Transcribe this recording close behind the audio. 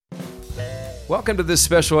Welcome to this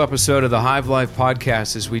special episode of the Hive Life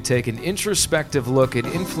podcast as we take an introspective look at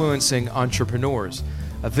influencing entrepreneurs,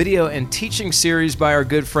 a video and teaching series by our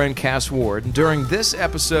good friend Cassmer Ward. And during this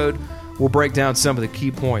episode, we'll break down some of the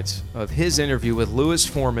key points of his interview with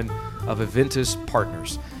Foreman of Enventys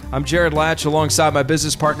Partners. I'm Jarod Latch alongside my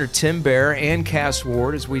business partner Tim Baier and Cassmer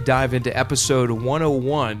Ward as we dive into episode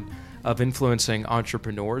 101 of Influencing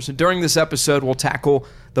Entrepreneurs. And during this episode, we'll tackle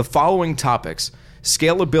the following topics: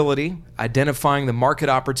 scalability, identifying the market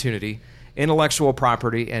opportunity, intellectual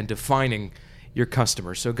property, and defining your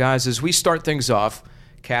customer. So guys, as we start things off,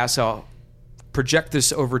 Cass, I'll project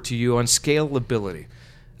this over to you on scalability.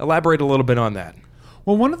 Elaborate a little bit on that.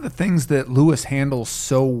 Well, one of the things that Lewis handles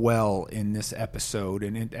so well in this episode,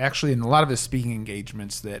 and it actually in a lot of his speaking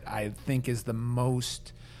engagements that I think is the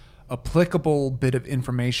most applicable bit of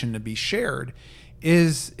information to be shared,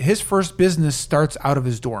 is his first business starts out of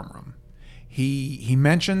his dorm room. He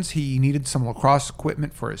mentions he needed some lacrosse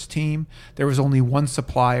equipment for his team. There was only one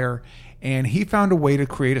supplier, and he found a way to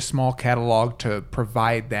create a small catalog to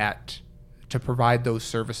provide those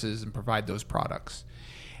services and provide those products.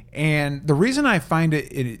 And the reason I find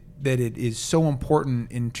that it is so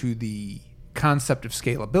important into the concept of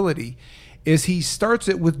scalability is he starts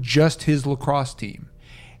it with just his lacrosse team.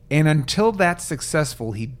 And until that's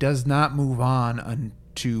successful, he does not move on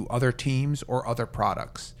to other teams or other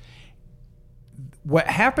products. What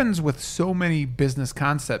happens with so many business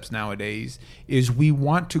concepts nowadays is we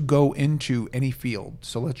want to go into any field.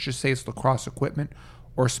 So let's just say it's lacrosse equipment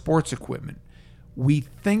or sports equipment. We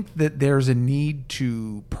think that there's a need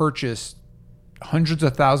to purchase hundreds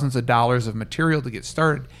of thousands of dollars of material to get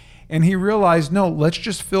started. And he realized, no, let's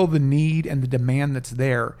just fill the need and the demand that's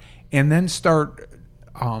there and then start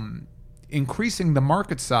increasing the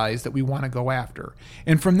market size that we want to go after.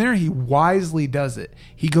 And from there, he wisely does it.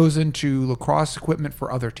 He goes into lacrosse equipment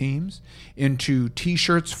for other teams, into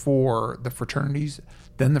T-shirts for the fraternities,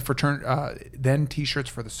 then T-shirts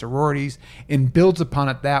for the sororities, and builds upon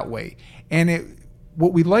it that way. And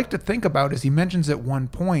what we like to think about is he mentions at one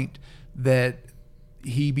point that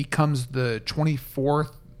he becomes the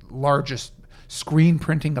 24th largest screen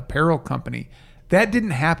printing apparel company. That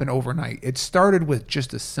didn't happen overnight. It started with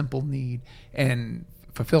just a simple need and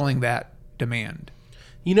fulfilling that demand.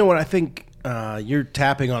 You know what I think you're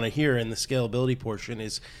tapping on it here in the scalability portion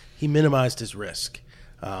is he minimized his risk.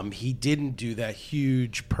 He didn't do that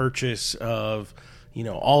huge purchase of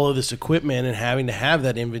all of this equipment and having to have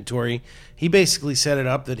that inventory. He basically set it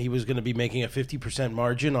up that he was going to be making a 50%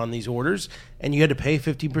 margin on these orders, and you had to pay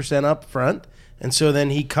 50% up front. And so then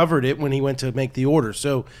he covered it when he went to make the order.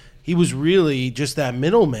 So he was really just that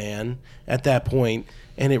middleman at that point,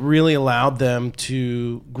 and it really allowed them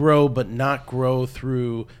to grow, but not grow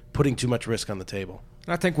through putting too much risk on the table.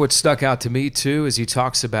 I think what stuck out to me, too, is he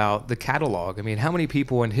talks about the catalog. I mean, how many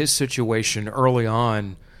people in his situation early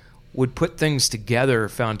on would put things together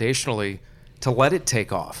foundationally to let it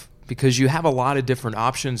take off? Because you have a lot of different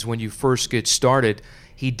options when you first get started.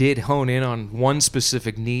 He did hone in on one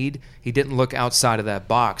specific need. He didn't look outside of that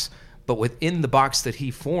box. But within the box that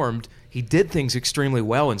he formed, he did things extremely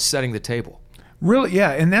well in setting the table. Really,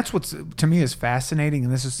 yeah, and that's what's to me is fascinating,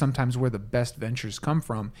 and this is sometimes where the best ventures come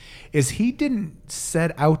from, is he didn't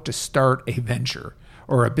set out to start a venture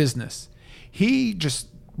or a business. He just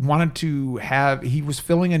wanted to he was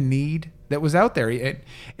filling a need that was out there.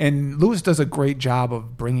 And Lewis does a great job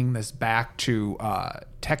of bringing this back to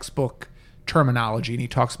textbook terminology, and he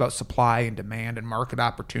talks about supply and demand and market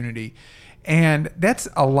opportunity. And that's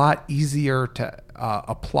a lot easier to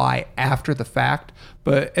apply after the fact.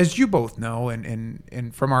 But as you both know,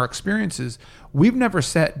 and from our experiences, we've never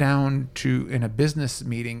sat down in a business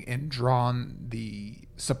meeting and drawn the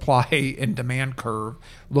supply and demand curve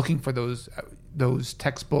looking for those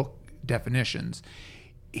textbook definitions.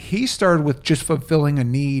 He started with just fulfilling a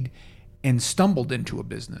need and stumbled into a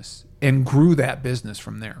business and grew that business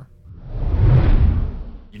from there.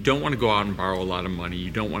 You don't want to go out and borrow a lot of money. You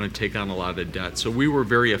don't want to take on a lot of debt. So we were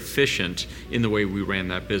very efficient in the way we ran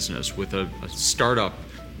that business. With a startup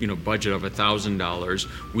budget of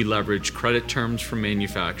 $1,000, we leveraged credit terms from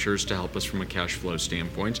manufacturers to help us from a cash flow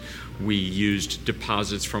standpoint. We used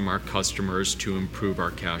deposits from our customers to improve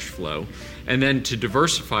our cash flow. And then to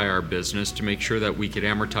diversify our business to make sure that we could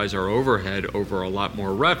amortize our overhead over a lot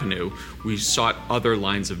more revenue, we sought other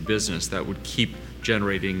lines of business that would keep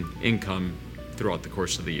generating income throughout the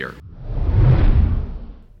course of the year.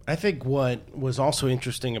 I think what was also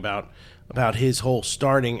interesting about his whole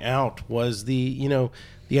starting out was the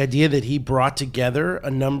idea that he brought together a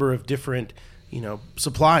number of different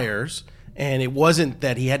suppliers, and it wasn't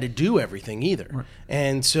that he had to do everything either. Right.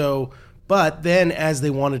 And so But then as they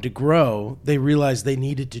wanted to grow, they realized they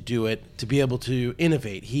needed to do it to be able to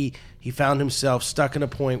innovate. He found himself stuck in a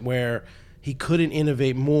point where he couldn't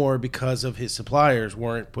innovate more because of his suppliers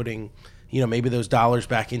weren't putting, maybe those dollars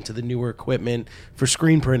back into the newer equipment for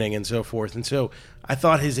screen printing and so forth. And so I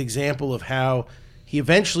thought his example of how he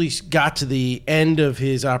eventually got to the end of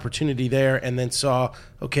his opportunity there and then saw,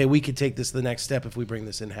 okay, we could take this to the next step if we bring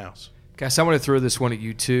this in-house. Guys, I want to throw this one at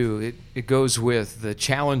you too. It goes with the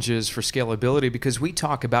challenges for scalability because we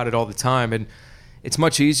talk about it all the time, and it's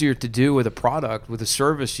much easier to do with a product. With a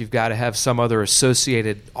service, you've got to have some other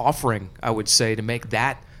associated offering, I would say, to make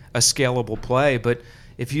that a scalable play. But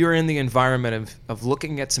if you're in the environment of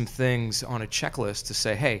looking at some things on a checklist to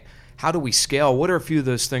say, hey, how do we scale? What are a few of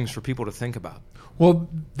those things for people to think about? Well,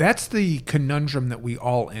 that's the conundrum that we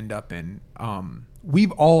all end up in.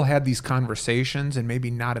 We've all had these conversations, and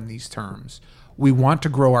maybe not in these terms. We want to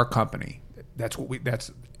grow our company.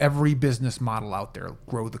 That's every business model out there,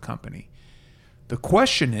 grow the company. The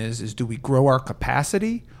question is do we grow our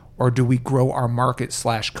capacity or do we grow our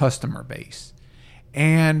market/customer base?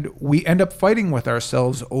 And we end up fighting with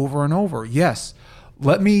ourselves over and over. Yes,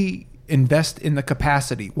 let me invest in the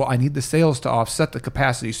capacity. Well, I need the sales to offset the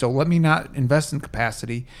capacity, so let me not invest in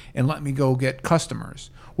capacity and let me go get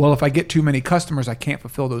customers. Well, if I get too many customers, I can't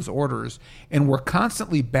fulfill those orders. And we're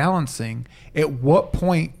constantly balancing at what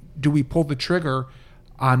point do we pull the trigger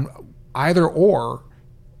on either or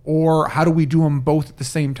how do we do them both at the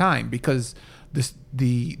same time? Because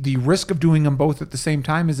the risk of doing them both at the same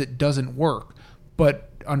time is it doesn't work. But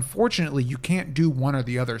unfortunately, you can't do one or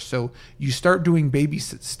the other. So you start doing baby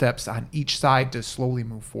steps on each side to slowly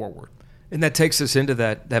move forward. And that takes us into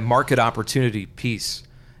that market opportunity piece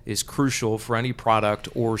is crucial for any product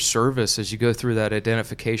or service as you go through that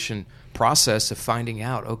identification process of finding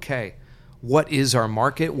out, okay, what is our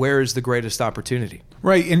market? Where is the greatest opportunity?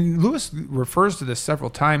 Right. And Lewis refers to this several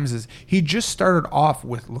times as he just started off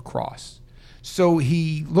with lacrosse. So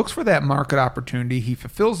he looks for that market opportunity. He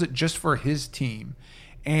fulfills it just for his team.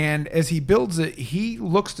 And as he builds it, he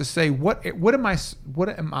looks to say, what am I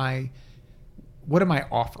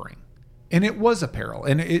offering? And it was apparel.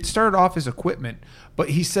 And it started off as equipment.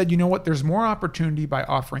 But he said, you know what? There's more opportunity by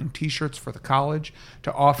offering T-shirts for the college,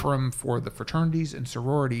 to offer them for the fraternities and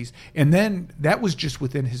sororities. And then that was just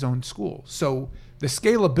within his own school. So the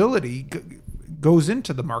scalability goes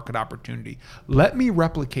into the market opportunity. Let me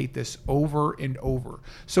replicate this over and over.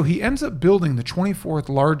 So he ends up building the 24th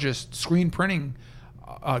largest screen printing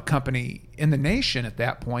company in the nation at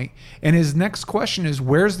that point. And his next question is,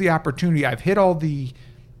 where's the opportunity? I've hit all the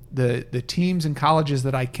teams and colleges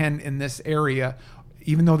that I can in this area,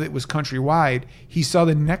 even though it was countrywide. He saw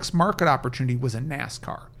the next market opportunity was in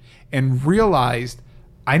NASCAR and realized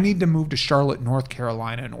I need to move to Charlotte, North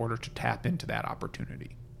Carolina in order to tap into that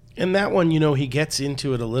opportunity. And that one, he gets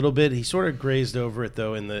into it a little bit. He sort of grazed over it,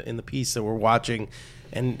 though, in the piece that we're watching.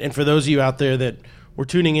 And for those of you out there that were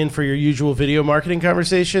tuning in for your usual video marketing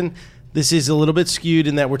conversation, this is a little bit skewed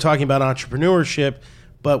in that we're talking about entrepreneurship,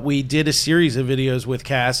 but we did a series of videos with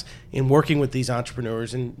Cass in working with these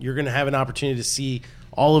entrepreneurs, and you're going to have an opportunity to see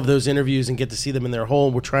all of those interviews and get to see them in their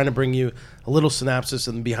whole. We're trying to bring you a little synopsis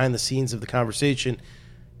and behind the scenes of the conversation.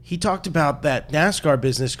 He talked about that NASCAR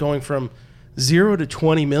business going from 0 to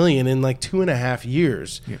 20 million in like 2.5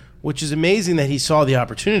 years, which is amazing that he saw the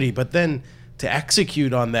opportunity, but then to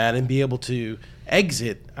execute on that and be able to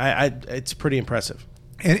exit, it's pretty impressive.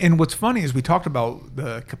 And what's funny is we talked about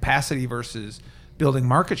the capacity versus building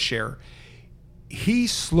market share. He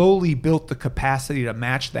slowly built the capacity to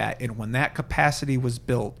match that. And when that capacity was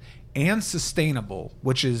built and sustainable,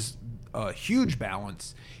 which is a huge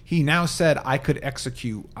balance, he now said, I could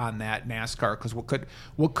execute on that NASCAR. Because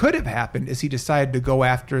what could have happened is he decided to go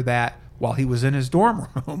after that while he was in his dorm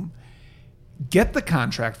room, get the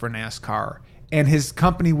contract for NASCAR, and his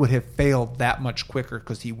company would have failed that much quicker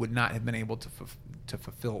because he would not have been able to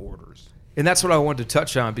fulfill orders. And that's what I wanted to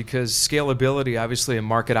touch on, because scalability, obviously, and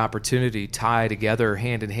market opportunity tie together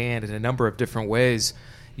hand in hand in a number of different ways.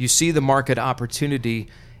 You see the market opportunity,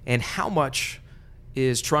 and how much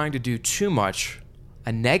is trying to do too much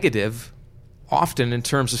a negative often in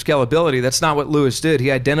terms of scalability. That's not what Lewis did. He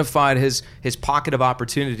identified his pocket of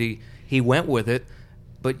opportunity. He went with it.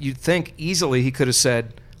 But you'd think easily he could have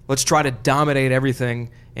said, let's try to dominate everything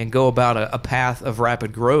and go about a path of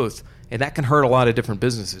rapid growth. And that can hurt a lot of different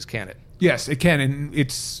businesses, can't it? Yes, it can. And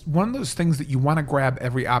it's one of those things that you want to grab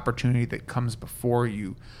every opportunity that comes before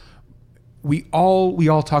you. We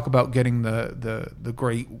all talk about getting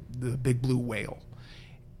the big blue whale.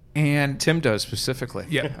 And Tim does specifically.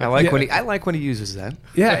 Yeah. I like when he uses that.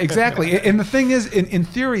 Yeah, exactly. And the thing is, in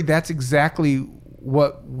theory, that's exactly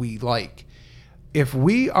what we like. If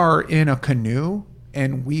we are in a canoe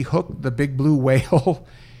and we hook the big blue whale,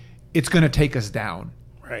 it's going to take us down.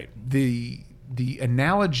 Right. The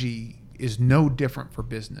analogy is no different for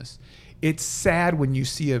business. It's sad when you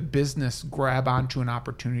see a business grab onto an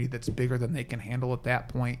opportunity that's bigger than they can handle at that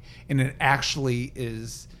point, and it actually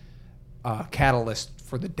is a catalyst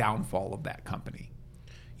for the downfall of that company.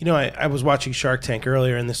 You know, I was watching Shark Tank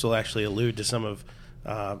earlier, and this will actually allude to some of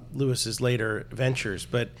Lewis's later ventures,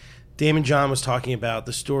 but Damon John was talking about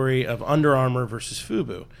the story of Under Armour versus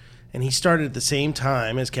FUBU, and he started at the same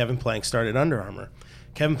time as Kevin Plank started Under Armour.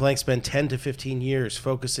 Kevin Plank spent 10 to 15 years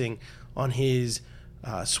focusing on his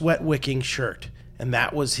sweat wicking shirt, and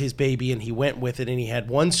that was his baby, and he went with it, and he had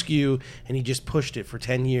one SKU, and he just pushed it for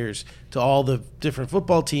 10 years to all the different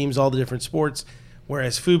football teams, all the different sports,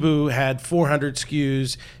 whereas FUBU had 400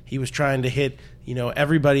 SKUs. He was trying to hit,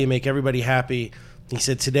 everybody and make everybody happy. He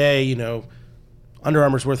said today, Under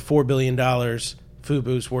Armour's worth $4 billion,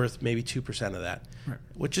 FUBU's worth maybe 2% of that, right,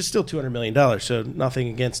 which is still $200 million, so nothing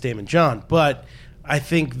against Damon John, but I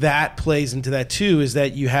think that plays into that too, is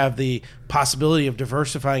that you have the possibility of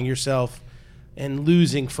diversifying yourself and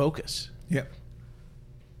losing focus. Yep.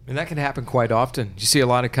 And that can happen quite often. You see a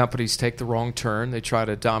lot of companies take the wrong turn. They try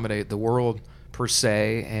to dominate the world per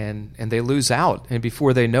se, and they lose out. And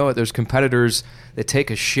before they know it, there's competitors that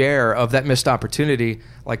take a share of that missed opportunity,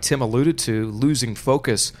 like Tim alluded to, losing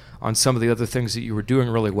focus on some of the other things that you were doing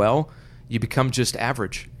really well. You become just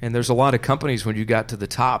average. And there's a lot of companies when you got to the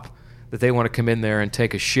top that they want to come in there and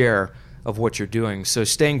take a share of what you're doing. So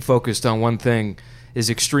staying focused on one thing is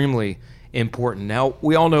extremely important. Now,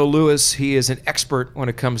 we all know Lewis. He is an expert when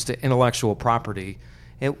it comes to intellectual property.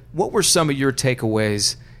 And what were some of your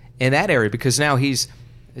takeaways in that area? Because now he's,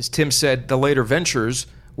 as Tim said, the later ventures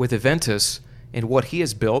with Enventys, and what he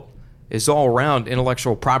has built is all around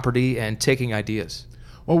intellectual property and taking ideas.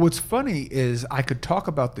 Well, what's funny is I could talk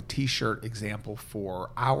about the T-shirt example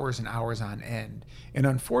for hours and hours on end. And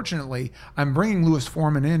unfortunately, I'm bringing Lewis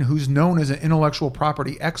Foreman in, who's known as an intellectual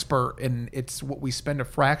property expert, and it's what we spend a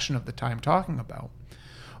fraction of the time talking about.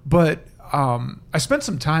 But I spent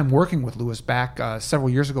some time working with Lewis back several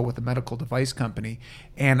years ago with a medical device company,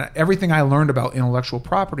 and everything I learned about intellectual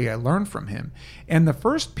property, I learned from him. And the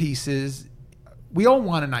first piece is we all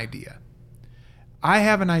want an idea. I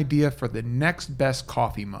have an idea for the next best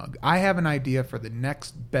coffee mug. I have an idea for the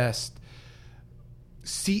next best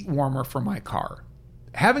seat warmer for my car.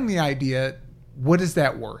 Having the idea, what is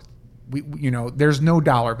that worth? There's no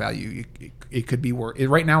dollar value. It could be worth,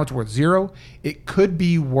 right now it's worth $0. It could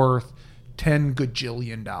be worth $10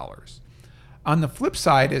 gajillion. On the flip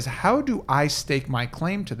side is, how do I stake my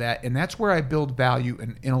claim to that? And that's where I build value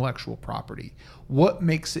in intellectual property. What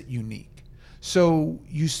makes it unique? So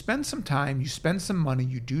you spend some time, you spend some money,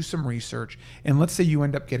 you do some research, and let's say you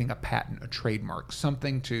end up getting a patent, a trademark,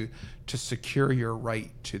 something to secure your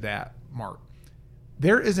right to that mark.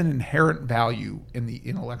 There is an inherent value in the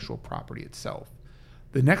intellectual property itself.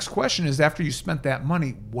 The next question is, after you spent that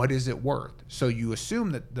money, what is it worth? So you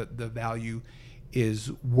assume that the value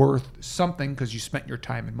is worth something because you spent your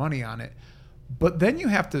time and money on it. But then you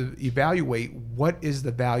have to evaluate what is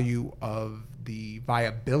the value of the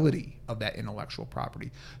viability of that intellectual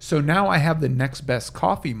property. So now I have the next best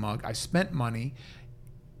coffee mug. I spent money.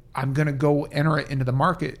 I'm going to go enter it into the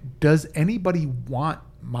market. Does anybody want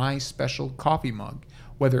my special coffee mug?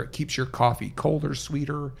 Whether it keeps your coffee colder,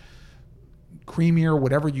 sweeter, creamier,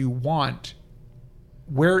 whatever you want,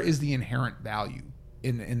 where is the inherent value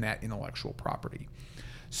in that intellectual property?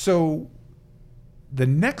 So the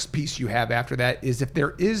next piece you have after that is, if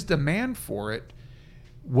there is demand for it,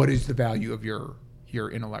 what is the value of your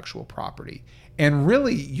intellectual property? And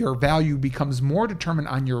really, your value becomes more determined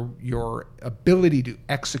on your ability to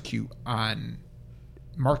execute on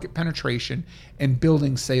market penetration and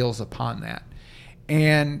building sales upon that.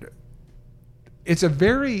 And it's a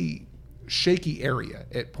very shaky area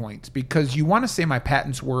at points, because you want to say my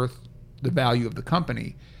patent's worth the value of the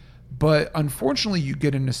company, but unfortunately you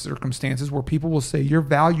get into circumstances where people will say your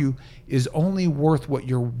value is only worth what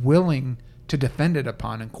you're willing to defend it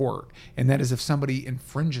upon in court, and that is if somebody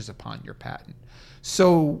infringes upon your patent.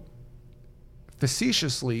 So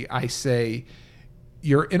facetiously, I say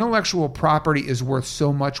your intellectual property is worth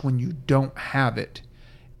so much when you don't have it,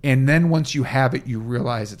 and then once you have it, you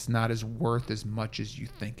realize it's not as worth as much as you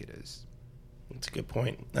think it is. That's a good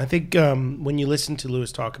point. I think when you listen to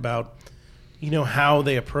Lewis talk about, how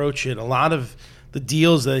they approach it, a lot of the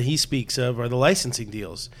deals that he speaks of are the licensing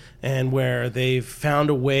deals, and where they've found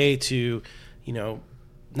a way to,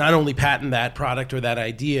 not only patent that product or that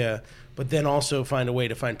idea, but then also find a way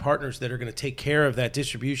to find partners that are going to take care of that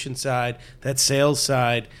distribution side, that sales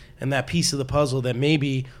side, and that piece of the puzzle that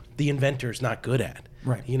maybe the inventor's not good at.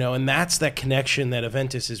 Right. And that's that connection that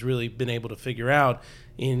Enventys has really been able to figure out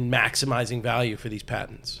in maximizing value for these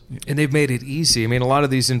patents. And they've made it easy. I mean, a lot of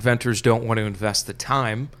these inventors don't want to invest the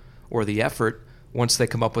time or the effort once they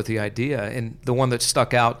come up with the idea. And the one that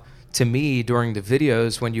stuck out to me during the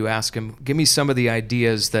videos when you ask him, give me some of the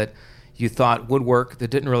ideas that you thought would work that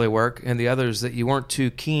didn't really work, and the others that you weren't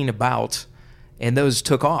too keen about, and those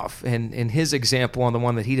took off. And his example on the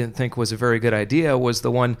one that he didn't think was a very good idea was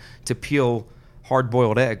the one to peel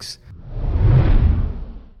hard-boiled eggs.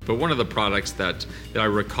 But one of the products that I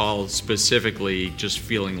recall specifically just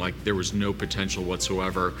feeling like there was no potential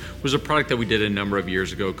whatsoever was a product that we did a number of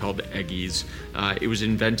years ago called Eggies. It was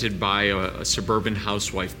invented by a suburban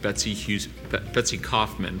housewife, Betsy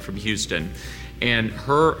Kaufman from Houston. And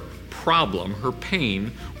her problem, her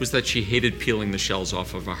pain, was that she hated peeling the shells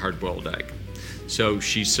off of a hard-boiled egg. So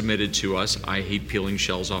she submitted to us, I hate peeling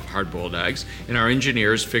shells off hard-boiled eggs, and our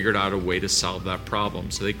engineers figured out a way to solve that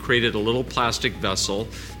problem. So they created a little plastic vessel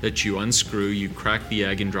that you unscrew, you crack the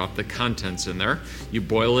egg and drop the contents in there, you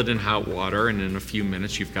boil it in hot water, and in a few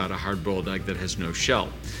minutes you've got a hard-boiled egg that has no shell.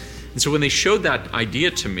 And so when they showed that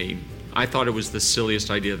idea to me, I thought it was the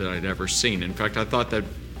silliest idea that I'd ever seen. In fact, I thought that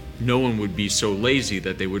no one would be so lazy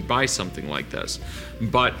that they would buy something like this.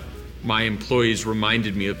 But my employees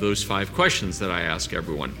reminded me of those 5 questions that I ask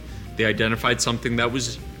everyone. They identified something that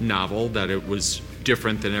was novel, that it was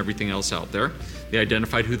different than everything else out there. They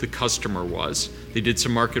identified who the customer was. They did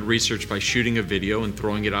some market research by shooting a video and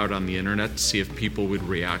throwing it out on the internet to see if people would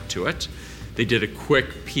react to it. They did a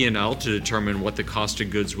quick P&L to determine what the cost of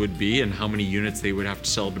goods would be and how many units they would have to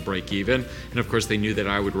sell to break even. And of course, they knew that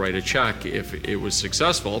I would write a check if it was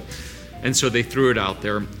successful. And so they threw it out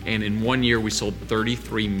there, and in 1 year we sold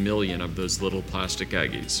 33 million of those little plastic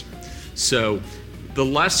Eggies. So the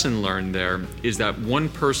lesson learned there is that one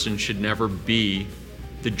person should never be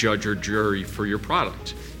the judge or jury for your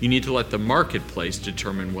product. You need to let the marketplace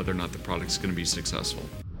determine whether or not the product's going to be successful.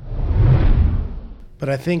 But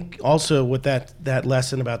I think also what that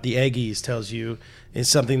lesson about the Eggies tells you is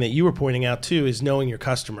something that you were pointing out too, is knowing your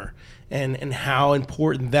customer and how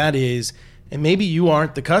important that is. And maybe you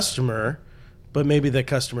aren't the customer, but maybe the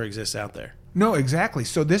customer exists out there. No, exactly.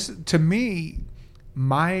 So this, to me,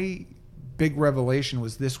 my big revelation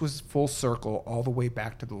was this was full circle all the way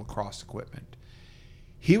back to the lacrosse equipment.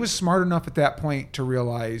 He was smart enough at that point to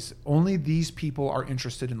realize only these people are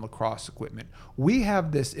interested in lacrosse equipment. We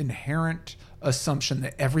have this inherent assumption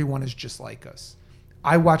that everyone is just like us.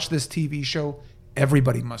 I watch this TV show,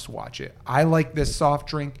 everybody must watch it. I like this soft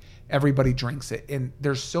drink, everybody drinks it. And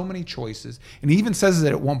there's so many choices. And he even says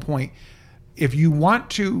that at one point, if you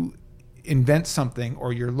want to invent something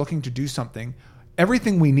or you're looking to do something,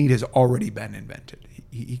 everything we need has already been invented.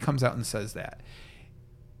 He comes out and says that.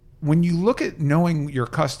 When you look at knowing your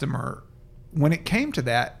customer, when it came to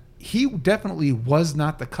that, he definitely was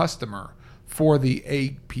not the customer for the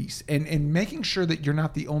egg piece. And making sure that you're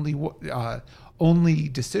not the only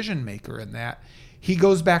decision maker in that. He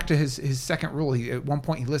goes back to his second rule. At one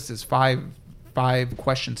point, he lists his five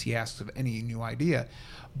questions he asks of any new idea.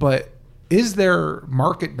 But is there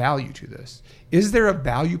market value to this? Is there a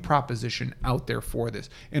value proposition out there for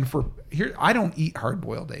this? And I don't eat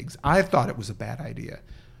hard-boiled eggs. I thought it was a bad idea.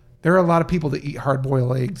 There are a lot of people that eat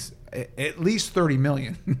hard-boiled eggs, at least 30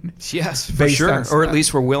 million. Yes, for sure. Or at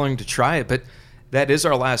least we're willing to try it. But that is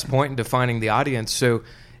our last point in defining the audience. So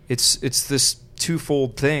it's this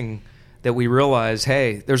twofold thing that we realize,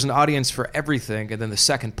 hey, there's an audience for everything. And then the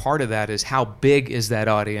second part of that is how big is that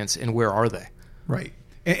audience and where are they? Right.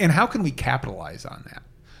 And how can we capitalize on that?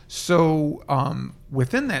 So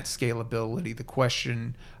within that scalability, the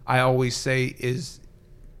question I always say is,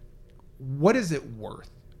 what is it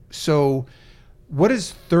worth? So what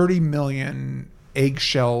is 30 million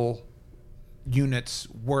eggshell units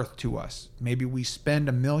worth to us? Maybe we spend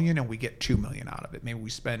 $1 million and we get $2 million out of it. Maybe we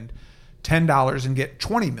spend $10 and get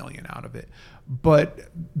 20 million out of it. But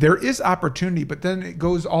there is opportunity, but then it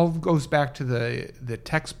goes back to the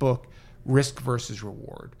textbook risk versus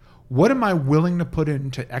reward. What am I willing to put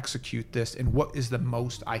in to execute this, and what is the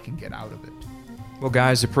most I can get out of it? Well,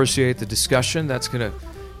 guys, appreciate the discussion. That's going to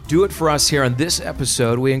do it for us here on this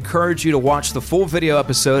episode. We encourage you to watch the full video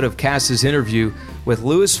episode of Cass's interview with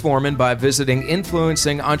Louis Foreman by visiting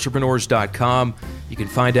influencingentrepreneurs.com. You can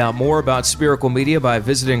find out more about Spherical Media by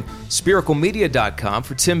visiting sphericalmedia.com.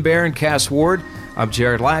 For Tim Baier and Cass Ward, I'm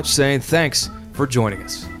Jarod Latch saying thanks for joining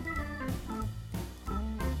us.